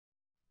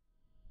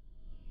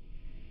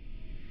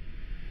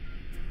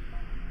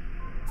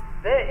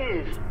There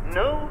is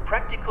no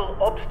practical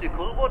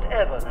obstacle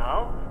whatever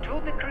now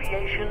to the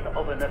creation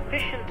of an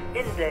efficient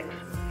index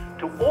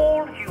to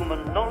all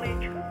human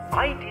knowledge,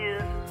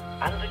 ideas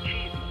and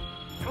achievements,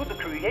 to the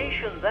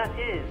creation, that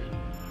is,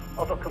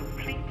 of a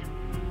complete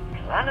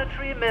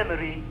planetary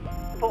memory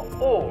for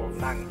all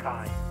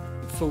mankind.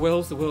 For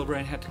Wells, the world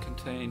brain had to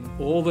contain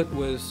all that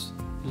was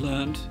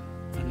learned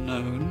and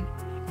known,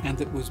 and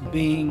that was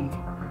being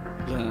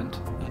learned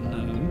and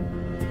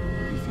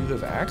known. If you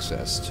have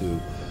access to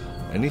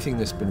anything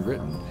that's been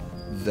written,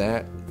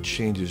 that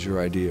changes your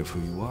idea of who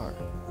you are.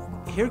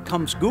 Here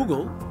comes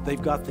Google.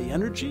 They've got the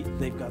energy,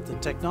 they've got the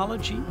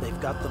technology,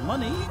 they've got the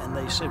money, and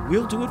they say,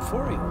 we'll do it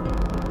for you.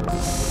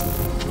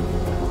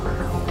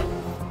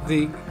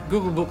 The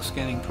Google Book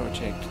Scanning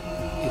Project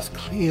is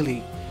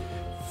clearly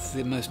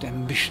the most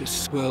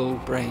ambitious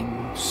world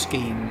brain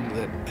scheme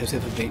that has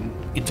ever been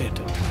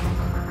invented.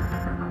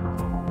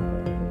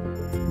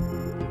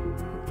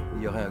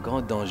 Il y aurait un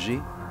grand danger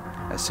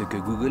à ce que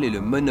Google ait le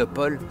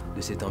monopole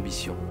de cette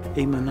ambition.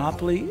 A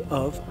monopoly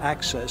of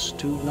access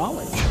to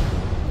knowledge.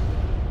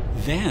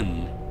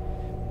 Then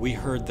we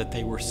heard that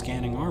they were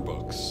scanning our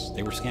books.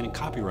 They were scanning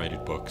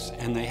copyrighted books,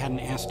 and they hadn't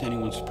asked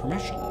anyone's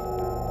permission.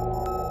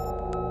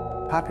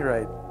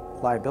 Copyright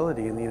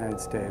liability in the United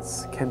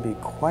States can be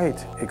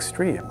quite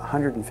extreme,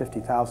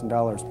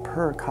 $150,000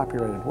 per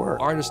copyrighted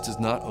work. Artist does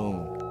not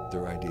own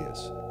their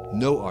ideas.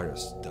 No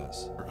artist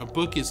does. A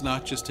book is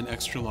not just an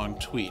extra long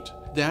tweet.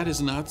 That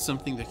is not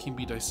something that can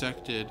be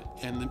dissected,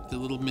 and the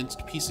little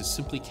minced pieces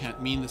simply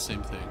can't mean the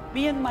same thing.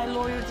 Me and my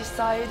lawyer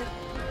decide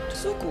to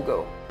sue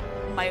Google.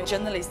 My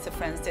journalist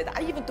friend said,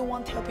 I even don't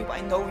want to tell people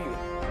I know you.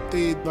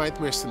 The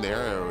nightmare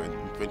scenario in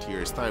 20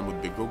 years' time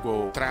would be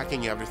Google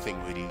tracking everything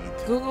we read.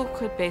 Google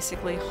could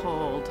basically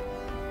hold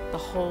the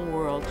whole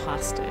world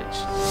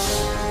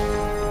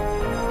hostage.